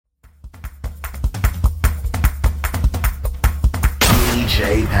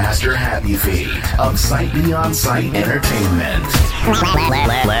DJ Pastor Happy Feet of Sight Beyond Sight Entertainment.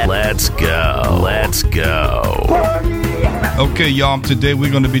 Let's go. Let's go. Okay, y'all. Today we're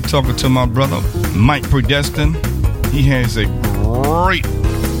going to be talking to my brother, Mike Predestin. He has a great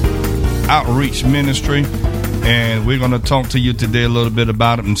outreach ministry, and we're going to talk to you today a little bit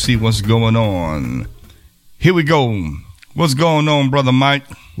about it and see what's going on. Here we go. What's going on, brother Mike?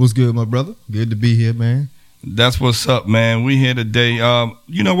 What's good, my brother? Good to be here, man. That's what's up, man. We here today.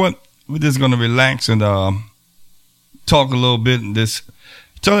 You know what? We're just going to relax and talk a little bit and just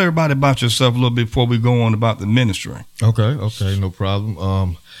tell everybody about yourself a little bit before we go on about the ministry. Okay, no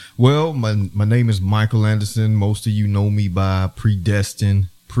problem. Well, my name is Michael Anderson. Most of you know me by Predestin,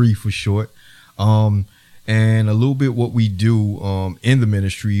 Pre for short. And a little bit what we do in the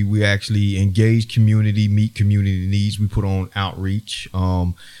ministry, we actually engage community, meet community needs. We put on outreach.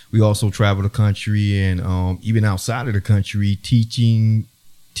 We also travel the country and even outside of the country, teaching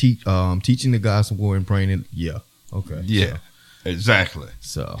the gospel and praying it. Yeah. Okay. Yeah. Exactly.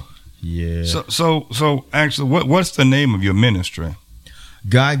 So yeah. So actually, what's the name of your ministry?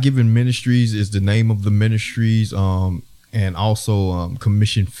 God-Given Ministries is the name of the ministries. And also,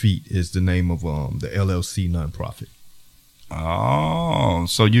 Commission Feet is the name of the LLC nonprofit. Oh,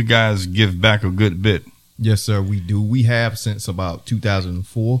 so you guys give back a good bit. Yes, sir, we do. We have since about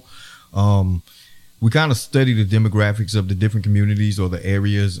 2004. We kind of study the demographics of the different communities or the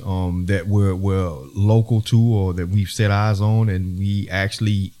areas that we're local to or that we've set eyes on, and we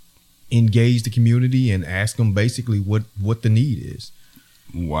actually engage the community and ask them basically what the need is.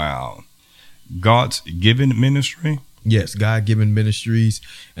 Wow. God's Given Ministry? Yes, God-Given Ministries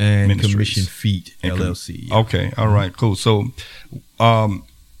and Commission Feet LLC. Yeah. Okay, all right, cool. So,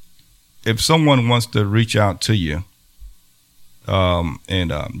 if someone wants to reach out to you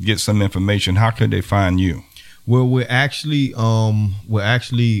and get some information, how could they find you? Well, we're actually on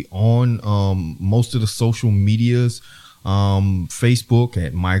most of the social medias. Facebook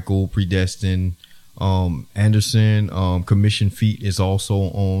at Michael Predestin Anderson. Commission Feet is also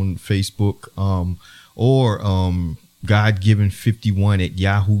on Facebook. Or GodGiven51 at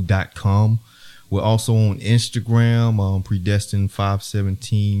yahoo.com. We're also on Instagram,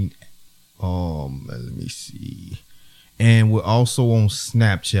 Predestin517. Let me see. And we're also on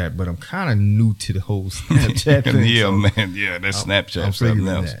Snapchat, but I'm kind of new to the whole Snapchat thing. Yeah, so man. Yeah, that's Snapchat. I'm something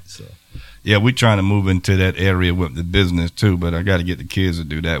else. That, so. Yeah, we're trying to move into that area with the business too, but I got to get the kids to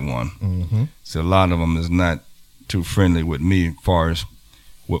do that one. Mm-hmm. So a lot of them is not too friendly with me as far as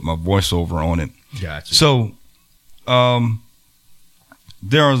with my voiceover on it. Gotcha. So,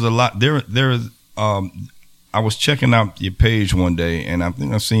 there is a lot. There is. I was checking out your page one day, and I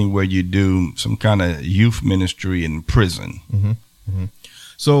think I've seen where you do some kind of youth ministry in prison. Mm-hmm. Mm-hmm.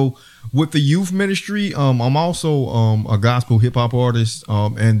 So, with the youth ministry, I'm also a gospel hip hop artist,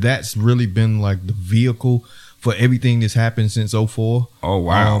 and that's really been like the vehicle for everything that's happened since 2004. Oh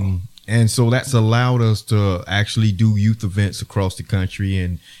wow. And so that's allowed us to actually do youth events across the country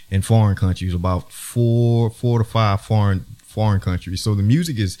and in foreign countries, about four to five foreign countries. So the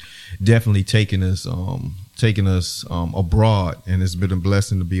music is definitely taking us abroad, and it's been a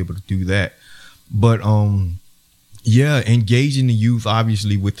blessing to be able to do that. But engaging the youth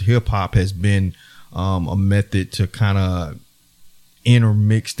obviously with hip hop has been a method to kind of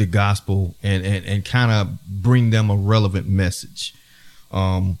intermix the gospel and kind of bring them a relevant message.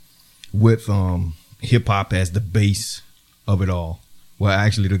 With hip hop as the base of it all. Well,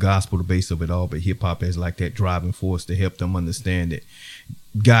 actually the gospel, the base of it all, but hip hop as like that driving force to help them understand that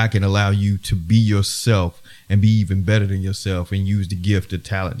God can allow you to be yourself and be even better than yourself and use the gift, the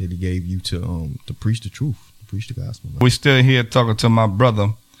talent that he gave you to preach the truth, to preach the gospel. We're still here talking to my brother,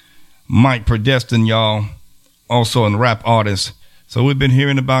 Mike Predestin, y'all, also a rap artist. So we've been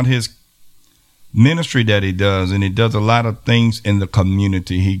hearing about his ministry that he does, and he does a lot of things in the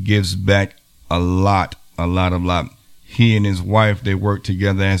community. He gives back a lot. He and his wife, they work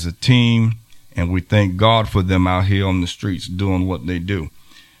together as a team, and we thank God for them out here on the streets doing what they do.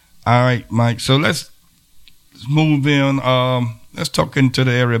 All right, Mike, so let's move in. Let's talk into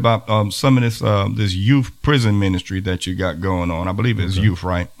the area about some of this youth prison ministry that you got going on. I believe it's youth,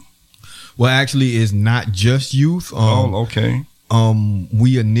 right? Well, actually, it's not just youth. Okay.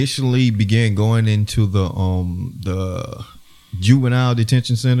 We initially began going into the juvenile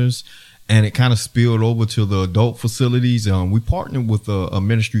detention centers, and it kind of spilled over to the adult facilities. We partnered with a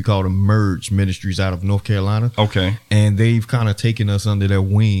ministry called Emerge Ministries out of North Carolina. Okay. And they've kind of taken us under their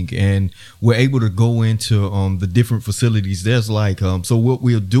wing, and we're able to go into the different facilities. There's like, so what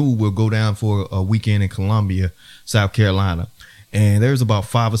we'll do, we'll go down for a weekend in Columbia, South Carolina. And there's about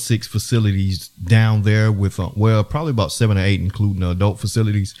 5 or 6 facilities down there with, probably about 7 or 8, including the adult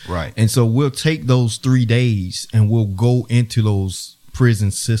facilities. Right. And so we'll take those 3 days and we'll go into those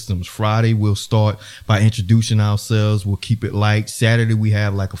prison systems. Friday, we'll start by introducing ourselves. We'll keep it light. Saturday, we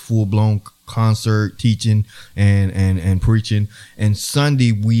have like a full-blown concert, teaching and preaching. And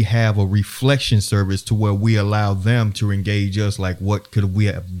Sunday, we have a reflection service to where we allow them to engage us, like what could we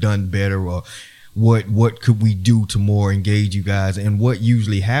have done better, or what could we do to more engage you guys. And what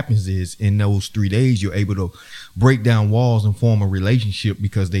usually happens is in those 3 days, you're able to break down walls and form a relationship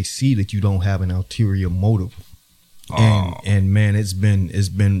because they see that you don't have an ulterior motive. And man, it's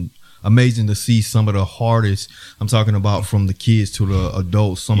been amazing to see some of the hardest, I'm talking about from the kids to the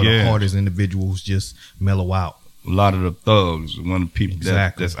adults, some of the hardest individuals just mellow out. A lot of the thugs, one of the people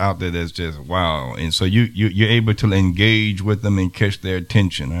that's out there that's just wow. And so you're able to engage with them and catch their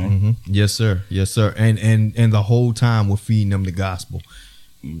attention, right? Mm-hmm. Yes, sir. Yes, sir. And the whole time we're feeding them the gospel.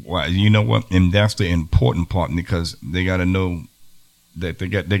 Wow. You know what? And that's the important part, because they got to know that they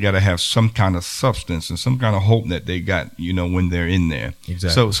got to have some kind of substance and some kind of hope that they got, when they're in there.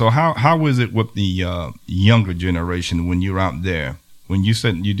 Exactly. So how is it with the younger generation when you're out there? When you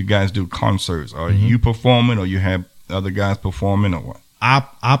said you guys do concerts, are you performing, or you have other guys performing, or what?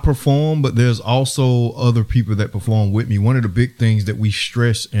 I perform, but there's also other people that perform with me. One of the big things that we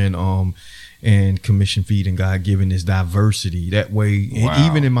stress and commission feed and God given is diversity. That way, and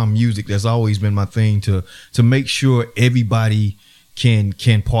even in my music, that's always been my thing to make sure everybody can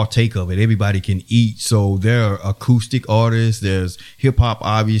partake of it. Everybody can eat. So there are acoustic artists, there's hip hop,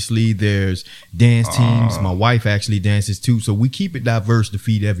 obviously, there's dance teams. My wife actually dances too. So we keep it diverse to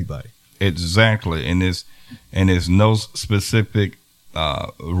feed everybody. Exactly. And there's no specific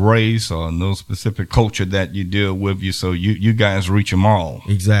race or no specific culture that you deal with. So you guys reach them all.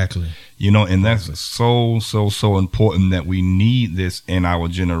 Exactly. And that's so important that we need this in our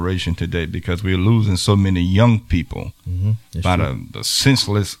generation today, because we're losing so many young people by the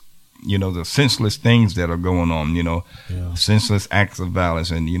senseless, the senseless things that are going on, senseless acts of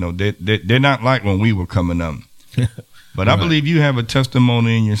violence. And, they're not like when we were coming up. But I believe you have a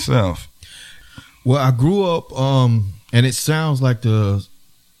testimony in yourself. Well, I grew up, and it sounds like the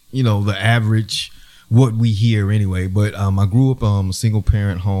average, what we hear anyway. But I grew up a single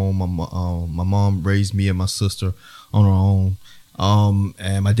parent home. My mom raised me and my sister on her own.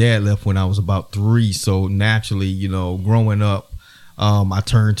 And my dad left when I was about 3. So naturally, growing up, I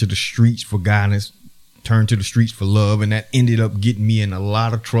turned to the streets for guidance, turned to the streets for love. And that ended up getting me in a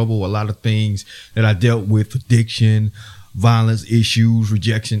lot of trouble, a lot of things that I dealt with: addiction, violence issues,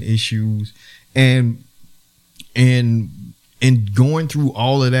 rejection issues. And going through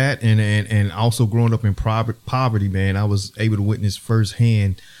all of that, and also growing up in poverty, man, I was able to witness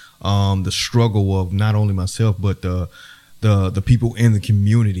firsthand the struggle of not only myself but the people in the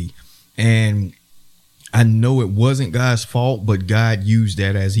community. And I know it wasn't God's fault, but God used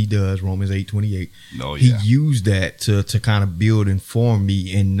that, as He does, Romans 8:28. Oh, yeah. He used that to kind of build and form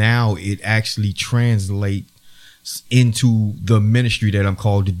me, and now it actually translates into the ministry that I'm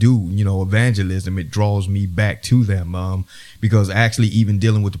called to do, evangelism. It draws me back to them, because actually, even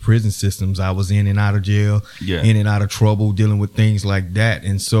dealing with the prison systems, I was in and out of jail, in and out of trouble, dealing with things like that.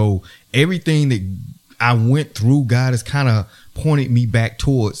 And so everything that I went through, God has kind of pointed me back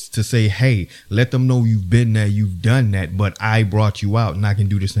towards to say, hey, let them know you've been there, you've done that, but I brought you out, and I can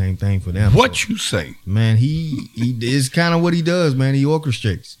do the same thing for them. What you say? Man, he is kind of what he does, man. He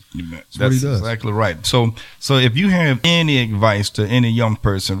orchestrates. That's what he does. Exactly right. So if you have any advice to any young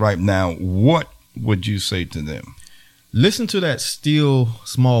person right now, what would you say to them? Listen to that still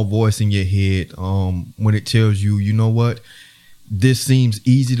small voice in your head when it tells you, you know what, this seems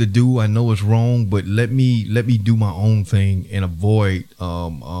easy to do. I know it's wrong, but let me do my own thing and avoid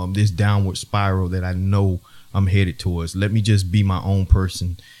this downward spiral that I know I'm headed towards. Let me just be my own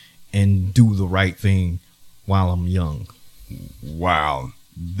person and do the right thing while I'm young. Wow.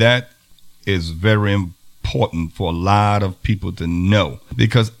 That is very important for a lot of people to know,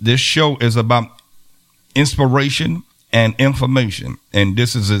 because this show is about inspiration and information. And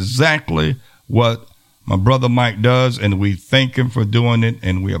this is exactly what my brother Mike does, and we thank him for doing it,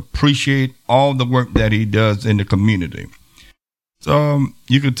 and we appreciate all the work that he does in the community. So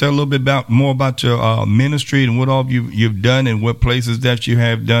you could tell a little bit more about your ministry and what all you've done and what places that you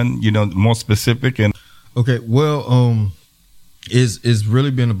have done, more specific. And okay, well, it's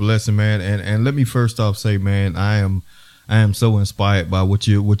really been a blessing, man. And let me first off say, man, I am so inspired by what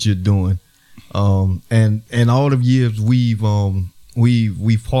you're doing. And all the years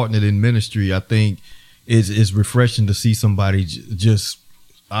we've partnered in ministry, I think it's refreshing to see somebody just,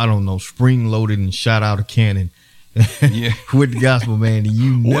 I don't know, spring loaded and shot out a cannon Yeah. with the gospel, man. And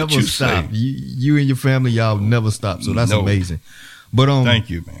you What never you stop. say? You and your family, y'all never stop. So that's No. amazing. But Thank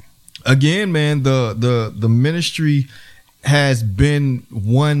you, man. again, man, the ministry has been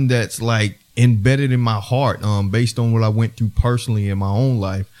one that's like embedded in my heart, based on what I went through personally in my own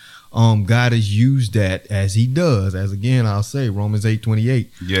life. God has used that as he does, as again, I'll say Romans 8:28.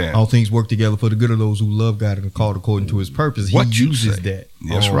 Yeah. All things work together for the good of those who love God and are called according to his purpose. He What you uses say. that.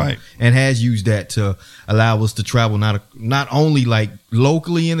 That's right. And has used that to allow us to travel not only like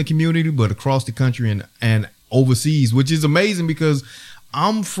locally in the community, but across the country and overseas, which is amazing because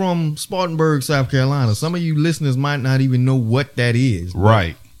I'm from Spartanburg, South Carolina. Some of you listeners might not even know what that is.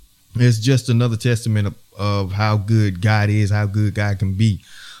 Right. It's just another testament of how good God is, how good God can be.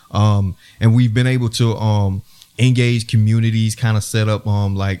 And we've been able to engage communities, kind of set up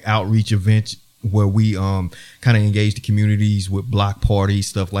like outreach events where we kind of engage the communities with block parties,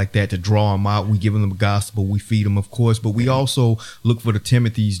 stuff like that, to draw them out. We give them the gospel, we feed them, of course, but we also look for the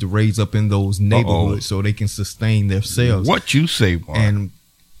Timothys to raise up in those neighborhoods so they can sustain themselves. What you say, boy. And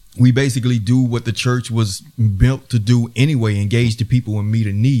we basically do what the church was built to do anyway, engage the people and meet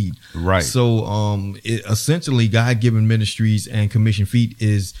a need. Right. So essentially, God-given ministries and Commission Feet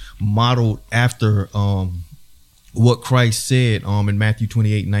is modeled after what Christ said in Matthew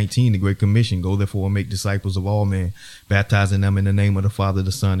 28:19, the Great Commission. Go therefore and make disciples of all men, baptizing them in the name of the Father,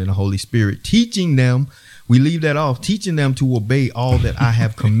 the Son, and the Holy Spirit, teaching them, we leave that off, teaching them to obey all that I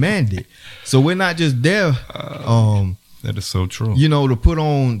have commanded. So we're not just there that is so true. you know, to put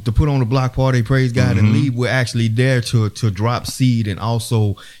on the block party, praise God, and leave. We're actually there to drop seed and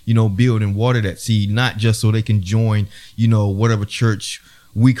also, you know, build and water that seed, not just so they can join, you know, whatever church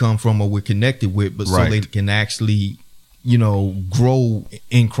we come from or we're connected with, but so they can actually, you know, grow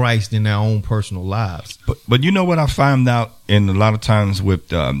in Christ in their own personal lives. But you know what I found out in a lot of times with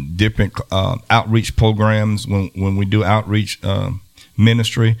different outreach programs when we do outreach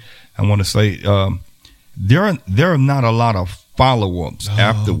ministry, I want to say there are not a lot of follow-ups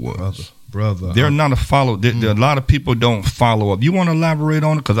afterwards. Brother, They're not a follow. A lot of people don't follow up. You want to elaborate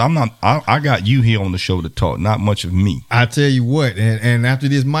on it? Because I'm not. I got you here on the show to talk. Not much of me. I tell you what, and after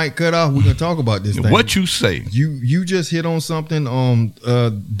this mic cut off, we're gonna talk about this thing. What you say? You just hit on something.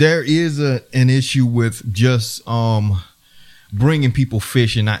 There is an issue with just bringing people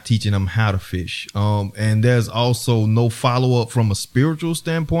fish and not teaching them how to fish. And there's also no follow up from a spiritual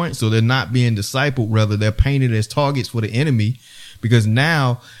standpoint. So they're not being discipled. Rather, they're painted as targets for the enemy, because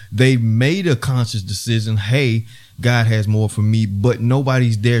now they've made a conscious decision. Hey, God has more for me, but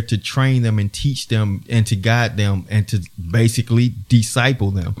nobody's there to train them and teach them and to guide them and to basically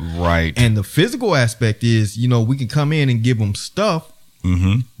disciple them. Right. And the physical aspect is, you know, we can come in and give them stuff,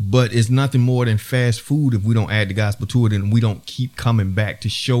 but it's nothing more than fast food if we don't add the gospel to it and we don't keep coming back to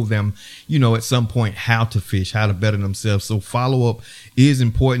show them, you know, at some point how to fish, how to better themselves. So follow up is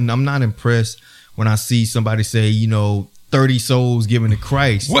important. I'm not impressed when I see somebody say, you know, 30 souls given to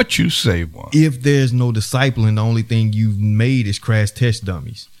Christ. What you say, boy? If there's no discipling, the only thing you've made is crash test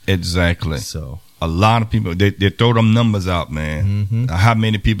dummies. Exactly. So a lot of people they throw them numbers out, man. How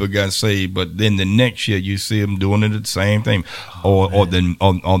many people got saved? But then the next year you see them doing it the same thing, or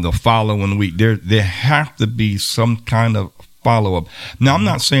the following week. There have to be some kind of follow up. Now I'm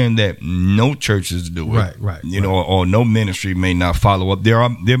not saying that no churches do it, right. You know, or no ministry may not follow up.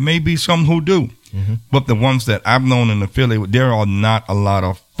 There may be some who do. But the ones that I've known and affiliated, there are not a lot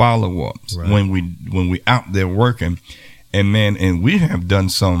of follow-ups when we out there working. And man, and we have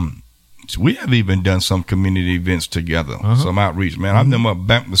even done some community events together, some outreach, man. I've done a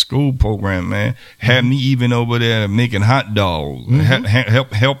back to school program, man. Had me even over there making hot dogs,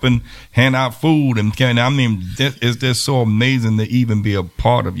 helping hand out food, and I mean, it's just so amazing to even be a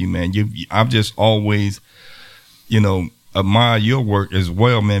part of you, man. I've just always, you know, admire your work as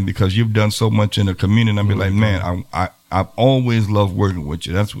well, man, because you've done so much in the community. I'll be like, man, I've always loved working with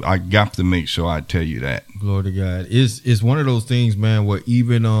you. I got to make sure I tell you that. Glory to God. It's one of those things, man, where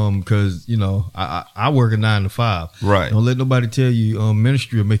even because you know I work a 9 to 5. Right. Don't let nobody tell you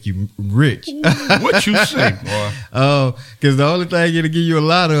ministry will make you rich. What you say, boy? Because the only thing it'll give you a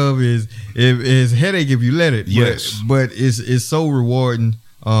lot of is headache if you let it. Yes. But it's so rewarding.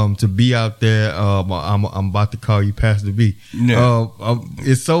 To be out there, I'm about to call you Pastor B. Yeah.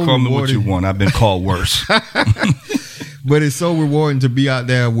 It's so call rewarding. me what you want. I've been called worse. But it's so rewarding to be out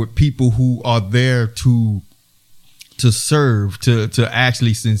there with people who are there to serve, to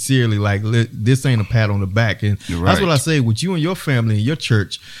actually sincerely, like, this ain't a pat on the back. And that's what I say with you and your family and your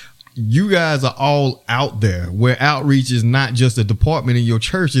church. You guys are all out there, where outreach is not just a department in your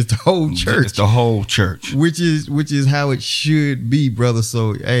church, it's the whole church. It's the whole church. Which is how it should be, brother.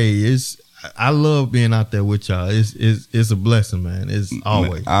 So hey, I love being out there with y'all. It's a blessing, man. It's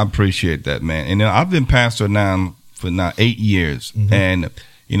always. I appreciate that, man. And I've been pastor now for 8 years, and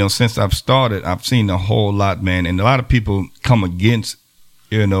since I've started, I've seen a whole lot, man. And a lot of people come against,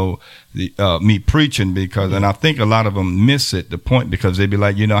 me preaching because, and I think a lot of them miss it, the point, because they be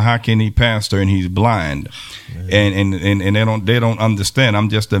like, how can he pastor and he's blind? And they don't understand. I'm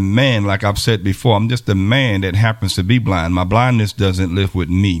just a man, like I've said before. I'm just a man that happens to be blind. My blindness doesn't live with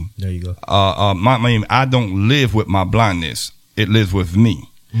me. There you go. I don't live with my blindness. It lives with me.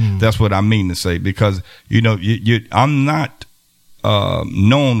 That's what I mean to say, because I'm not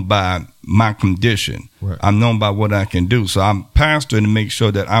known by my condition. Right. I'm known by what I can do. So I'm pastoring to make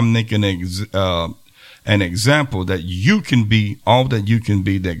sure that I'm making an example that you can be all that you can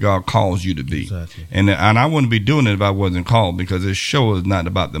be, that God calls you to be. Exactly. And I wouldn't be doing it if I wasn't called, because this show is not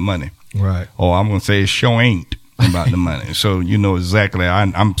about the money. Right. Or I'm going to say this show ain't about the money. So exactly,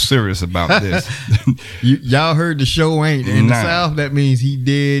 I'm serious about this. Y'all heard the show ain't. In the South, that means he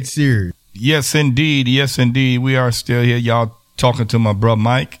dead serious. Yes, indeed. Yes, indeed. We are still here, y'all, talking to my brother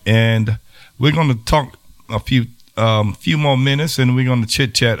Mike, and we're going to talk a few more minutes, and we're going to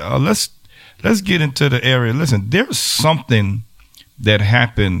chit chat. Let's get into the area. Listen, there's something that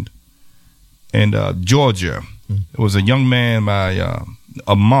happened in Georgia. It was a young man by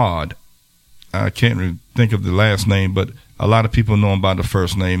Ahmaud. I can't really think of the last name, but a lot of people know him by the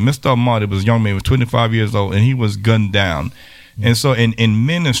first name. Mr. Ahmaud, it was a young man, he was 25 years old, and he was gunned down. And so in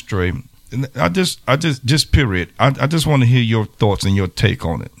ministry, I just period. I just want to hear your thoughts and your take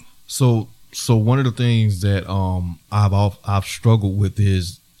on it. So one of the things that I've struggled with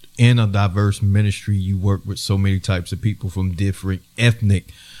is, in a diverse ministry, you work with so many types of people from different ethnic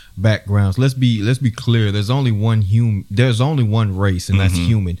backgrounds. Let's be clear. There's only one race, and that's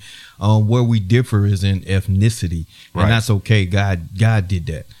human. Where we differ is in ethnicity, and that's okay. God did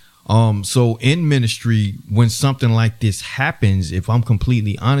that. So in ministry, when something like this happens, if I'm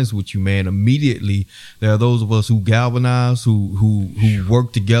completely honest with you, man, immediately there are those of us who galvanize, who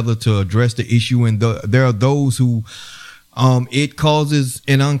work together to address the issue, and there are those who it causes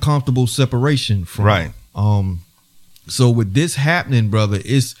an uncomfortable separation from. Right. So with this happening, brother,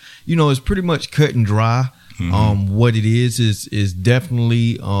 it's pretty much cut and dry. What it is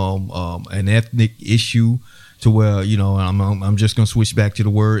definitely an ethnic issue, to where I'm just gonna switch back to the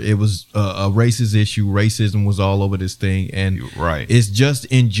word. It was a racist issue. Racism was all over this thing, and it's just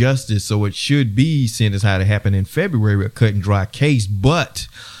injustice. So it should be, seeing as how it happened in February, a cut and dry case. But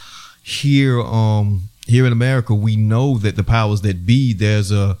here in America, we know that the powers that be,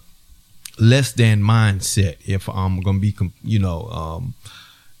 there's a less than mindset. If I'm gonna be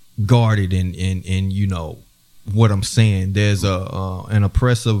guarded in what I'm saying, there's an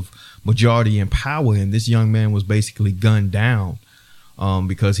oppressive majority in power, and this young man was basically gunned down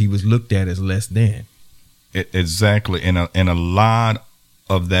because he was looked at as less than. Exactly, and a lot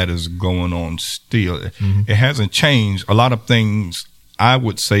of that is going on still. It hasn't changed. A lot of things, I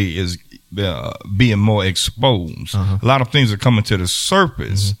would say, is being more exposed. A lot of things are coming to the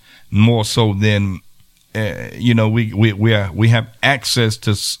surface more so than we have access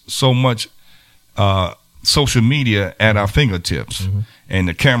to so much social media at our fingertips, and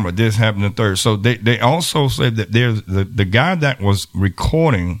the camera, this happened, the third. So they also said that there's the guy that was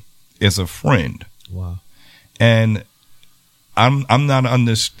recording is a friend. Wow. And I'm not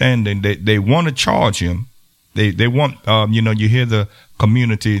understanding that they want to charge him. They want you hear the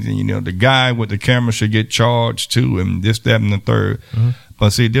community, the guy with the camera should get charged too, and this, that, and the third.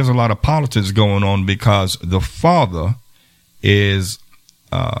 But see, there's a lot of politics going on, because the father is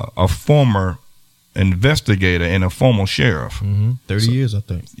a former investigator and a former sheriff. 30 years, I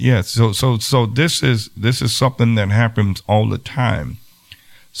think. Yeah. So this is something that happens all the time.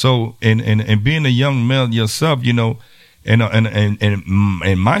 So and being a young male yourself, and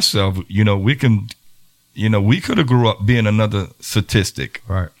myself, we can, we could have grew up being another statistic.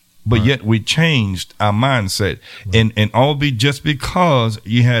 Right. But yet we changed our mindset, and all just because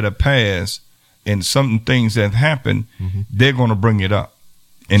you had a past and some things that happened, they're going to bring it up,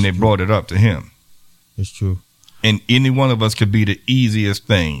 and they brought it up to him. It's true. And any one of us could be the easiest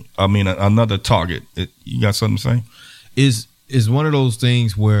thing. I mean, another target. You got something to say? Is one of those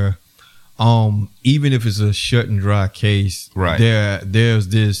things where, even if it's a shut and dry case, right, there's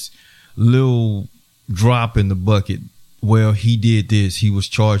this little drop in the bucket. Well, he did this. He was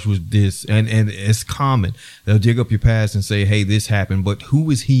charged with this, and it's common. They'll dig up your past and say, "Hey, this happened." But who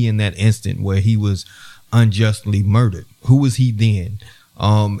was he in that instant where he was unjustly murdered? Who was he then?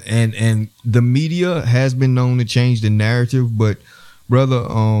 And the media has been known to change the narrative, but brother,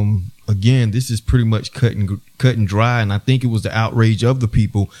 again, this is pretty much cut and dry. And I think it was the outrage of the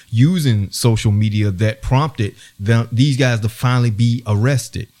people using social media that prompted these guys to finally be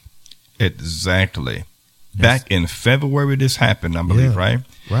arrested. Exactly. Back in February, this happened, I believe, right?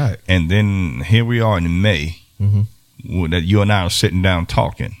 Right. And then here we are in May, that you and I are sitting down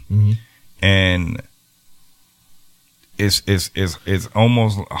talking, and it's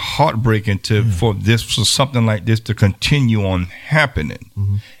almost heartbreaking for something like this to continue on happening.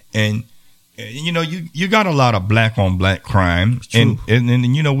 And you know, you got a lot of black on black crime, and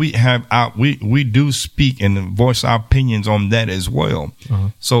you know, we do speak and voice our opinions on that as well.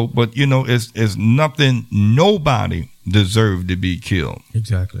 So, but you know, it's nothing. Nobody deserved to be killed.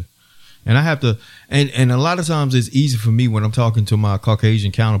 Exactly. And I have to, and a lot of times it's easy for me when I'm talking to my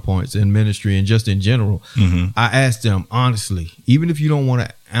Caucasian counterparts in ministry and just in general. I ask them honestly, even if you don't want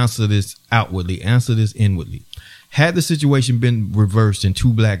to answer this outwardly, answer this inwardly. Had the situation been reversed and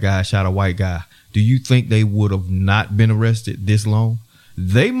 2 black guys shot a white guy, do you think they would have not been arrested this long?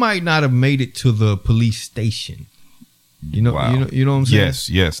 They might not have made it to the police station. You know, Wow. you know what I'm saying?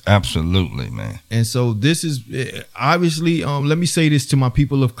 Yes, absolutely, man. And so this is obviously, let me say this to my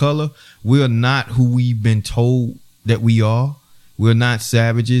people of color. We are not who we've been told that we are. We're not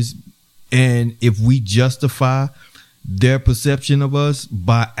savages. And if we justify their perception of us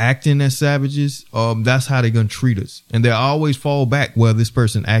by acting as savages, that's how they're going to treat us. And they always fall back, well, this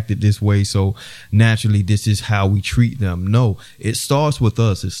person acted this way, so naturally this is how we treat them. No, it starts with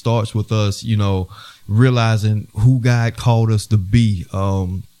us. It starts with us, you know, realizing who God called us to be.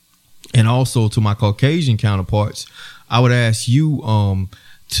 And also to my Caucasian counterparts, I would ask you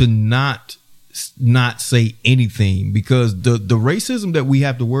to not say anything, because the racism that we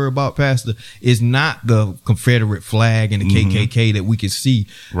have to worry about, Pastor, is not the Confederate flag and the KKK that we can see.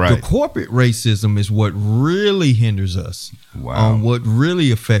 Right. The corporate racism is what really hinders us. Wow. What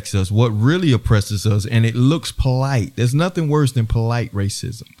really affects us, what really oppresses us, and it looks polite. There's nothing worse than polite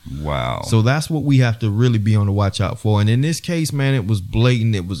racism. Wow. So that's what we have to really be on the watch out for. And in this case, man, it was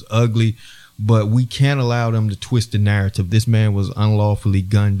blatant, it was ugly. But we can't allow them to twist the narrative. This man was unlawfully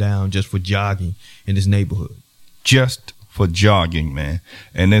gunned down just for jogging in his neighborhood. Just for jogging, man.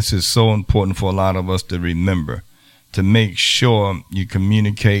 And this is so important for a lot of us to remember, to make sure you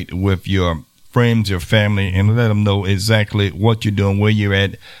communicate with your friends, your family, and let them know exactly what you're doing, where you're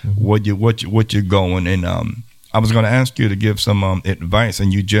at, what you're going. And I was going to ask you to give some advice,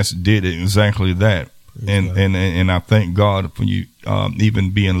 and you just did exactly that. And I thank God for you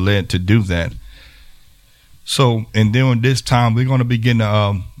even being led to do that. So, and during this time, we're going to begin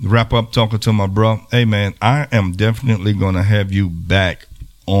to wrap up talking to my bro. Hey, man, I am definitely going to have you back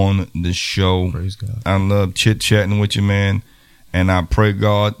on the show. Praise God. I love chit-chatting with you, man. And I pray,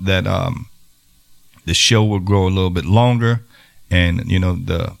 God, that the show will grow a little bit longer. And, you know,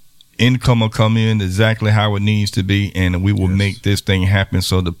 the income will come in exactly how it needs to be. And we will make this thing happen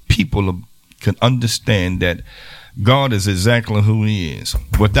so the people can understand that God is exactly who he is.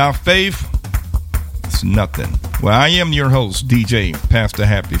 Without faith, it's nothing. Well, I am your host, DJ Pastor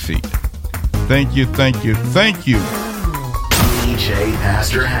Happy Feet. Thank you. DJ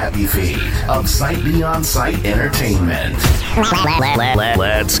Pastor Happy Feet of Sight Beyond Sight Entertainment.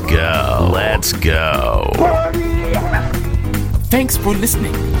 Let's go. Thanks for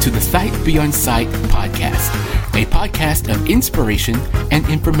listening to the Sight Beyond Sight podcast, a podcast of inspiration and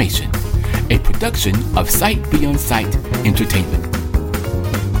information. A production of Sight Beyond Sight Entertainment.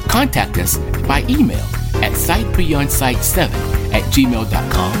 Contact us by email at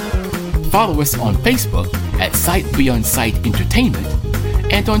sightbeyondsight7@gmail.com. Follow us on Facebook at Sight Beyond Sight Entertainment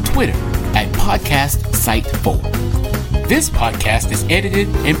and on Twitter at Podcast Sight4. This podcast is edited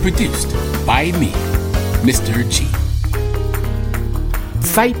and produced by me, Mr. G.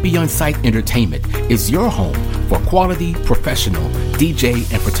 Sight Beyond Sight Entertainment is your home for quality, professional DJ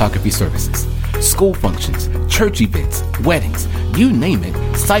and photography services. School functions, church events, weddings, you name it,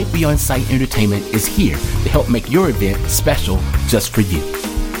 Sight Beyond Sight Entertainment is here to help make your event special just for you.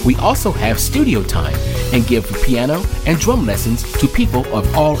 We also have studio time and give piano and drum lessons to people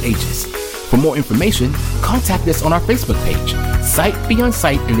of all ages. For more information, contact us on our Facebook page, Sight Beyond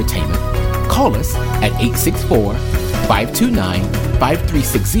Sight Entertainment. Call us at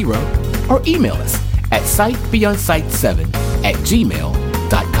 864-529-5360 or email us at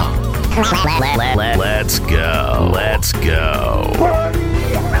sightbeyondsight7@gmail.com. Let's go.